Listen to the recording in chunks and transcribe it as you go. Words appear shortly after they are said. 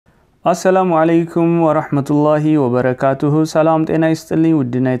አሰላሙ አለይኩም ወራህመቱላሂ ወበረካቱሁ ሰላም ጤና ይስጥልኝ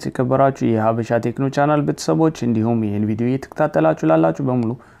ውድና የተከበራችሁ የሀበሻ ቴክኖ ቻናል ቤተሰቦች እንዲሁም ይሄን ቪዲዮ እየተከታተላችሁ ላላችሁ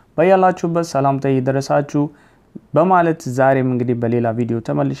በሙሉ በያላችሁበት ሰላምታ ይደረሳችሁ በማለት ዛሬም እንግዲህ በሌላ ቪዲዮ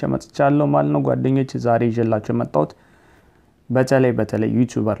ተመልሼ መጥቻለሁ ማለት ነው ጓደኞቼ ዛሬ ይዤላችሁ መጣሁት በተለይ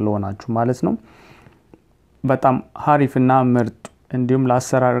ዩቲዩበር ለሆናችሁ ማለት ነው በጣም ሀሪፍና ምርጥ እንዲሁም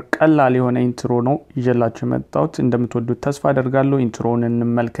ለአሰራር ቀላል የሆነ ኢንትሮ ነው ይዤላችሁ መጣሁት እንደምትወዱት ተስፋ አደርጋለሁ ኢንትሮውን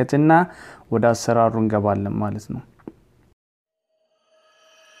እንመልከትና ወደ አሰራሩ እንገባለን ማለት ነው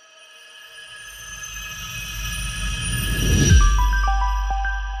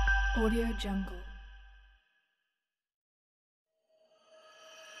AudioJungle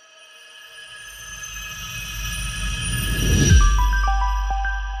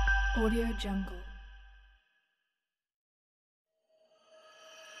AudioJungle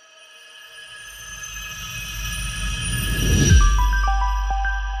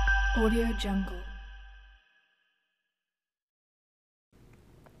AudioJungle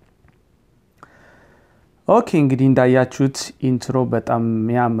ኦኬ እንግዲህ እንዳያችሁት ኢንትሮ በጣም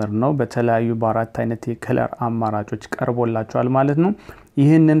የሚያምር ነው በተለያዩ በአራት አይነት የከለር አማራጮች ቀርቦላችኋል ማለት ነው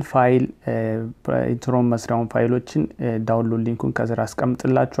ይሄንን ፋይል ኢንትሮ መስሪያውን ፋይሎችን ዳውንሎድ ሊንኩን ከስር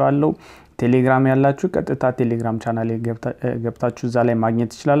አስቀምጥላችኋለሁ ቴሌግራም ያላችሁ ቀጥታ ቴሌግራም ቻናሌ ገብታችሁ እዛ ላይ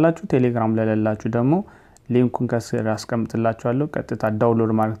ማግኘት ትችላላችሁ ቴሌግራም ለሌላችሁ ደግሞ ሊንኩን ከስር አስቀምጥላችኋለሁ ቀጥታ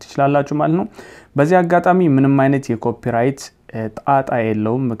ዳውንሎድ ማድረግ ትችላላችሁ ማለት ነው በዚህ አጋጣሚ ምንም አይነት የኮፒራይት ጣጣ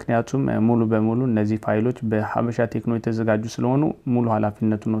የለውም ምክንያቱም ሙሉ በሙሉ እነዚህ ፋይሎች በሀበሻ ቴክኖ የተዘጋጁ ስለሆኑ ሙሉ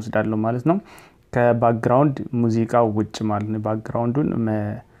ኃላፊነቱን ወስዳለሁ ማለት ነው ከባክግራውንድ ሙዚቃው ውጭ ማለት ነው ባክግራውንዱን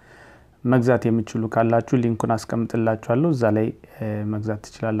መግዛት የምትችሉ ካላችሁ ሊንኩን አስቀምጥላችኋለሁ እዛ ላይ መግዛት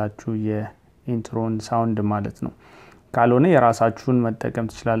ትችላላችሁ የኢንትሮን ሳውንድ ማለት ነው ካልሆነ የራሳችሁን መጠቀም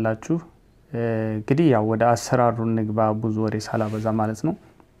ትችላላችሁ እንግዲህ ያው ወደ አሰራሩ ንግባ ብዙ ወሬ ሳላበዛ ማለት ነው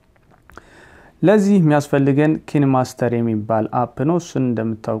ለዚህ የሚያስፈልገን kinemaster የሚባል አፕ ነው እሱን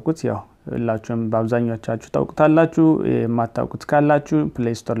እንደምታውቁት ያው ሁላችሁም በአብዛኛዎቻችሁ ታውቁታላችሁ የማታውቁት ካላችሁ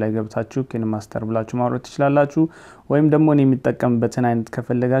ፕሌይ ስቶር ላይ ገብታችሁ kinemaster ብላችሁ ማውረድ ትችላላችሁ ወይም ደግሞ እኔ የሚጠቀምበትን አይነት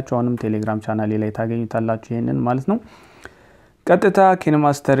ከፈለጋችሁ አሁንም ቴሌግራም ቻናሌ ላይ ታገኙታላችሁ ይሄንን ማለት ነው ቀጥታ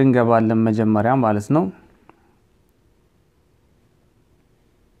kinemaster እንገባለን መጀመሪያ ማለት ነው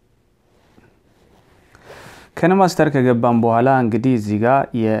kinemaster ከገባን በኋላ እንግዲህ እዚህ ጋር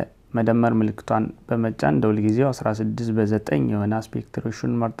የመደመር ምልክቷን በመጫን ደውል ጊዜው 16 በ9 የሆነ አስፔክት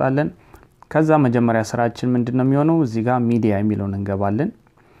ሬሾን መርጣለን ከዛ መጀመሪያ ስራችን ምንድነው የሚሆነው እዚህ ጋር ሚዲያ የሚለውን እንገባለን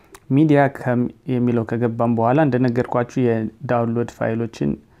ሚዲያ የሚለው ከገባን በኋላ እንደነገርኳችሁ የዳውንሎድ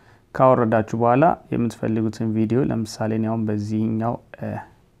ፋይሎችን ካወረዳችሁ በኋላ የምትፈልጉትን ቪዲዮ ለምሳሌ ነው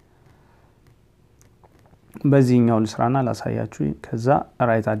በዚህኛው ልስራና ላሳያችሁ ከዛ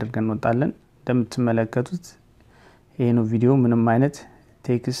ራይት አድርገን እንወጣለን እንደምትመለከቱት ይሄ ነው ቪዲዮ ምንም አይነት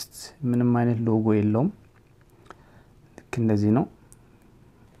ቴክስት ምንም አይነት ሎጎ የለውም ልክ እንደዚህ ነው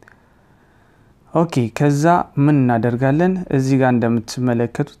ኦኬ ከዛ ምን እናደርጋለን እዚህ ጋር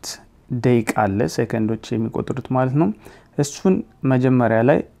እንደምትመለከቱት ደቂቃ አለ ሰከንዶች የሚቆጥሩት ማለት ነው እሱን መጀመሪያ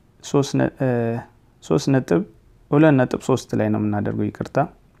ላይ 2.3 ላይ ነው የምናደርገው ይቅርታ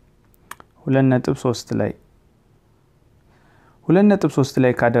 2.3 ላይ 2.3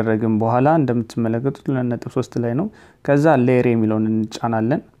 ላይ ካደረግን በኋላ እንደምትመለከቱት 2.3 ላይ ነው ከዛ ሌየር የሚለውን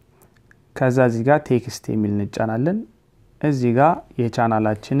እንጫናለን ከዛ እዚህ ጋር ቴክስት የሚል እንጫናለን እዚህ ጋር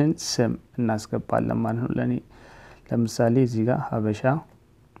የቻናላችንን ስም እናስገባለን ማለት ነው ለምሳሌ እዚህ ጋር ሀበሻ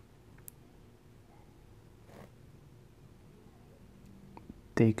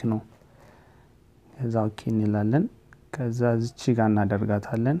ቴክኖ ከዛ ኦኬ እንላለን ከዛ እዚህ ጋር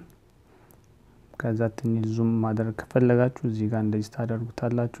እናደርጋታለን ከዛ ትንሽ ዙም ማድረግ ከፈለጋችሁ እዚህ ጋር እንደዚህ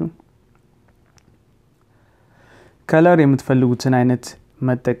ታደርጉታላችሁ ከለር የምትፈልጉትን አይነት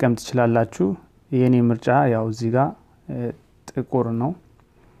መጠቀም ትችላላችሁ የኔ ምርጫ ያው እዚህ ጋር ጥቁር ነው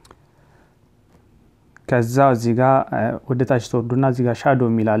ከዛ እዚህ ጋር ወደ ታች ተወርዱና እዚህ ጋር ሻዶ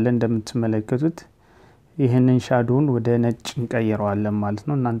የሚላል እንደምትመለከቱት ይሄንን ሻዶውን ወደ ነጭ እንቀይረዋለን ማለት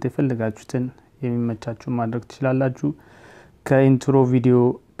ነው እናንተ የፈለጋችሁትን የሚመቻችሁ ማድረግ ትችላላችሁ ከኢንትሮ ቪዲዮ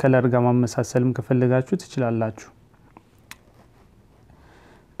ከለር ጋር ማመሳሰልም ከፈለጋችሁ ትችላላችሁ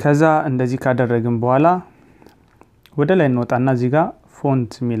ከዛ እንደዚህ ካደረግን በኋላ ወደ ላይ እንወጣና እዚህ ጋር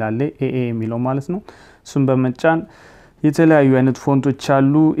ፎንት ሚላለ ኤኤ የሚለው ማለት ነው እሱን በመጫን የተለያዩ አይነት ፎንቶች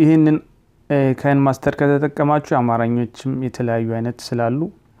አሉ ይሄንን kinemaster ከተጠቀማችሁ አማራኞችም የተለያዩ አይነት ስላሉ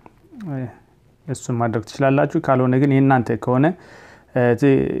እሱን ማድረግ ትችላላችሁ ካልሆነ ግን የእናንተ ከሆነ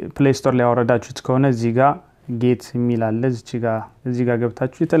ፕሌይ ስቶር ላይ አወረዳችሁት ከሆነ እዚህ ጋር ጌት ሚላለ እዚህ ጋር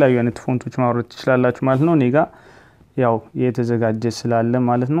ገብታችሁ የተለያዩ አይነት ፎንቶች ማውረድ ትችላላችሁ ማለት ነው እኔጋ ያው የተዘጋጀ ስላለ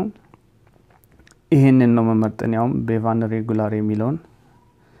ማለት ነው ይሄንን ነው መመርጠን ያው ቤቫን ሬጉላር የሚለውን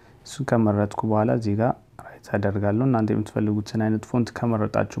እሱ ከመረጥኩ በኋላ እዚህ ጋር ራይት አደርጋለሁ እናንተ የምትፈልጉትን አይነት ፎንት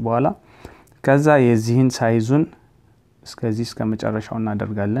ከመረጣችሁ በኋላ ከዛ የዚህን ሳይዙን እስከዚህ እስከ መጨረሻው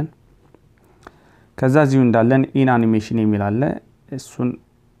እናደርጋለን ከዛ እዚሁ እንዳለን ኢን አኒሜሽን የሚል አለ እሱን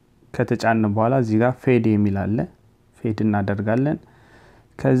ከተጫነ በኋላ እዚህ ጋር ፌድ የሚል አለ ፌድ እናደርጋለን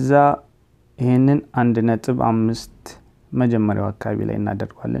ከዛ ይሄንን 1.5 መጀመሪያው አካባቢ ላይ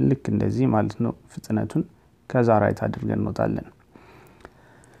እናደርጋለን ልክ እንደዚህ ማለት ነው ፍጥነቱን ከዛ ራይት አድርገን እንወጣለን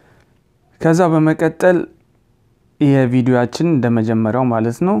ከዛ በመቀጠል የቪዲዮአችን እንደመጀመሪያው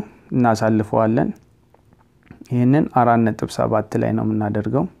ማለት ነው እናሳልፈዋለን ይሄንን 4.7 ላይ ነው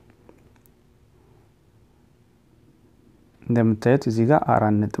የምናደርገው እንደምታዩት እዚህ ጋር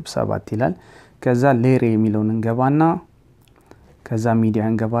 4.7 ይላል ከዛ ሌየር የሚለውን እንገባና ከዛ ሚዲያ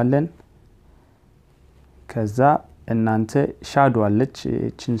እንገባለን ከዛ እናንተ ሻዶ አለች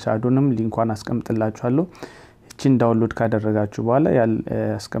እቺን ሻዶንም ሊንኳን አስቀምጥላችኋለሁ እቺን ዳውንሎድ ካደረጋችሁ በኋላ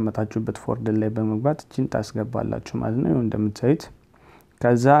ያስቀመጣችሁበት ፎልደር ላይ በመግባት እቺን ታስገባላችሁ ማለት ነው እንደምታዩት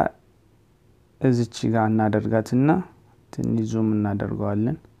ከዛ እዚች ጋር እናደርጋትና ትንሽ ዙም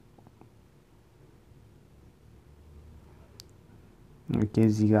እናደርገዋለን ኦኬ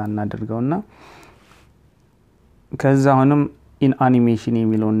እዚህ ጋር እናደርገውና ከዛ አሁንም ኢን አኒሜሽን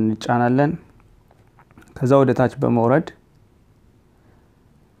የሚለውን እንጫናለን ከዛ ወደ ታች በመውረድ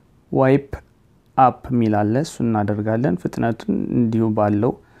ዋይፕ አፕ ሚላለ እሱ እናደርጋለን ፍጥነቱን እንዲሁ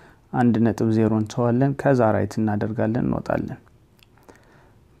ባለው 1.0 እንተዋለን ከዛ ራይት እናደርጋለን እንወጣለን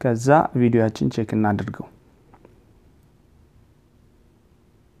ከዛ ቪዲዮአችን ቼክ እናድርገው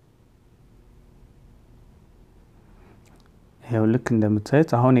ይሄው ልክ እንደምታዩት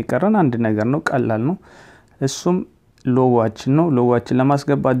አሁን የቀረን አንድ ነገር ነው ቀላል ነው እሱም ሎጎአችን ነው ሎጎአችን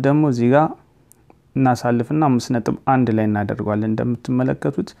ለማስገባት ደግሞ እዚህ ጋር እናሳልፍና 5.1 ላይ እናደርጋለን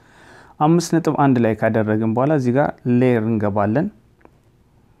እንደምትመለከቱት 5.1 ላይ ካደረግን በኋላ እዚህ ጋር ሌየር እንገባለን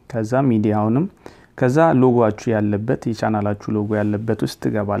ከዛ ሚዲያውንም ከዛ ሎጎአችሁ ያለበት የቻናላችሁ ሎጎ ያለበት ውስጥ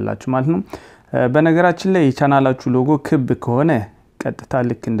ትገባላችሁ ማለት ነው በነገራችን ላይ የቻናላችሁ ሎጎ ክብ ከሆነ ቀጥታ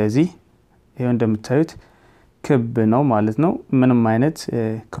ልክ እንደዚህ ይሄው እንደምታዩት ክብ ነው ማለት ነው ምንም አይነት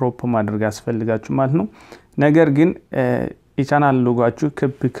ክሮፕ ማድረግ ያስፈልጋችሁ ማለት ነው ነገር ግን የቻናል ሎጎአችሁ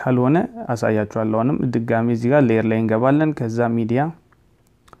ክብ ካልሆነ አሳያችኋለሁ አሁንም ድጋሚ እዚህ ጋር ሌየር ላይ እንገባለን ከዛ ሚዲያ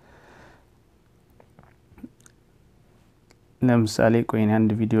ለምሳሌ ቆይኔ አንድ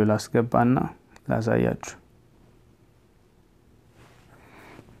ቪዲዮ ላስገባና ላሳያችሁ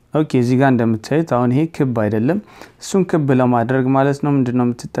ኦኬ እዚህ ጋር እንደምታዩት አሁን ይሄ ክብ አይደለም እሱን ክብ ለማድረግ ማለት ነው ምንድነው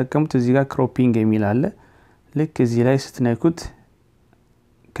የምትጠቀሙት እዚህ ጋር ክሮፒንግ የሚል አለ ልክ እዚህ ላይ ስትነኩት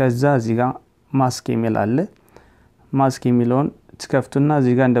ከዛ እዚህ ጋር ማስክ የሚል አለ ማስክ የሚለውን ትከፍቱና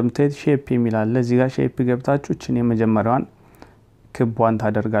እዚህ ጋር እንደምታዩት ሼፕ የሚል አለ እዚህ ጋር ሼፕ ገብታችሁ እቺን የመጀመሪያዋን ክቧን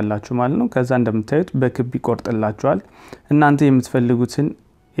ታደርጋላችሁ ማለት ነው ከዛ እንደምታዩት በክብ ይቆርጥላችኋል እናንተ የምትፈልጉትን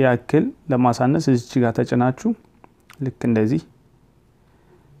ያክል ለማሳነስ እዚህ ጋር ተጭናችሁ ልክ እንደዚህ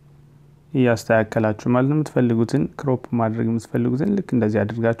ያስተካከላችሁ ማለት ነው የምትፈልጉትን ክሮፕ ማድረግ የምትፈልጉትን ልክ እንደዚህ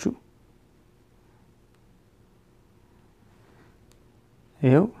አድርጋችሁ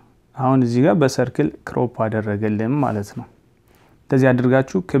ይሄው አሁን እዚህ ጋር በሰርክል ክሮፕ አደረገልን ማለት ነው እንደዚህ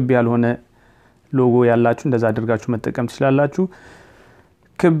አድርጋችሁ ክብ ያልሆነ ሎጎ ያላችሁ እንደዛ አድርጋችሁ መጠቀም ትችላላችሁ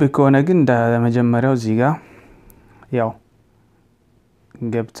ክብ ከሆነ ግን እንደመጀመሪያው እዚህ ጋር ያው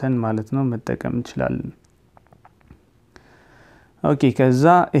ገብተን ማለት ነው መጠቀም እንችላለን ኦኬ ከዛ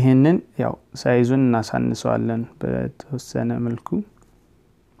ይሄንን ያው ሳይዙን እናሳንሰዋለን በተወሰነ መልኩ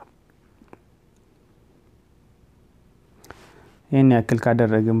ይሄን ያክል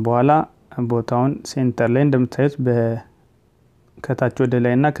ካደረግን በኋላ ቦታውን ሴንተር ላይ እንደምታዩት በከታች ወደ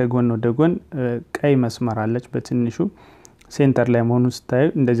ላይና ከጎን ወደ ጎን ቀይ መስመር አለች በትንሹ ሴንተር ላይ መሆኑን ስታዩ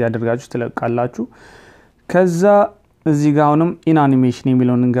እንደዚህ አድርጋችሁ ትለቃላችሁ ከዛ እዚህ ጋር አሁንም ኢን አኒሜሽን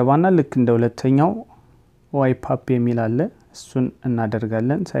የሚለውን እንገባና ልክ እንደ ሁለተኛው ዋይፕ አፕ የሚል አለ እሱን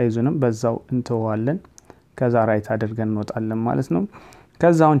እናደርጋለን ሳይዙንም በዛው እንተዋለን ከዛ ራይት አድርገን እንወጣለን ማለት ነው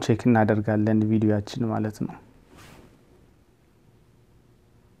ከዛ አሁን ቼክ እናደርጋለን ቪዲዮአችን ማለት ነው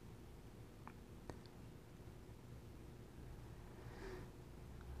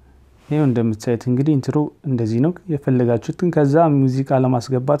ይሄው እንደምታዩት እንግዲህ ኢንትሮ እንደዚህ ነው የፈለጋችሁትን ከዛ ሙዚቃ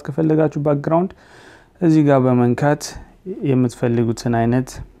ለማስገባት ከፈለጋችሁ ባክግራውንድ እዚህ ጋር በመንካት የምትፈልጉትን አይነት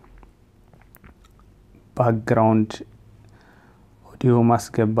ባክግራውንድ ኦዲዮ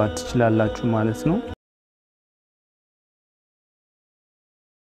ማስገባት ትችላላችሁ ማለት ነው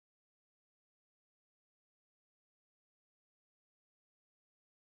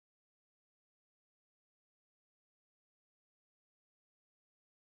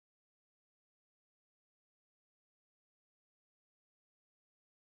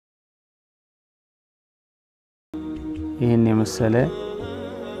ይሄን የመሰለ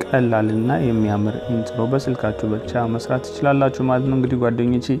ቀላልና የሚያምር ኢንትሮ በስልካችሁ ብቻ መስራት ትችላላችሁ ማለት ነው። እንግዲህ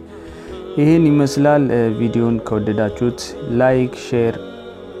ጓደኞቼ ይሄን ይመስላል። ቪዲዮን ከወደዳችሁት ላይክ ሼር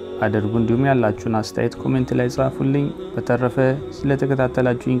አድርጉ። እንዲሁም ያላችሁን አስተያየት ኮሜንት ላይ ጻፉልኝ። በተረፈ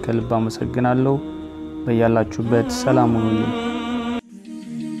ስለተከታተላችሁኝ ከልብ አመሰግናለሁ። በያላችሁበት ሰላም ሁኑልኝ።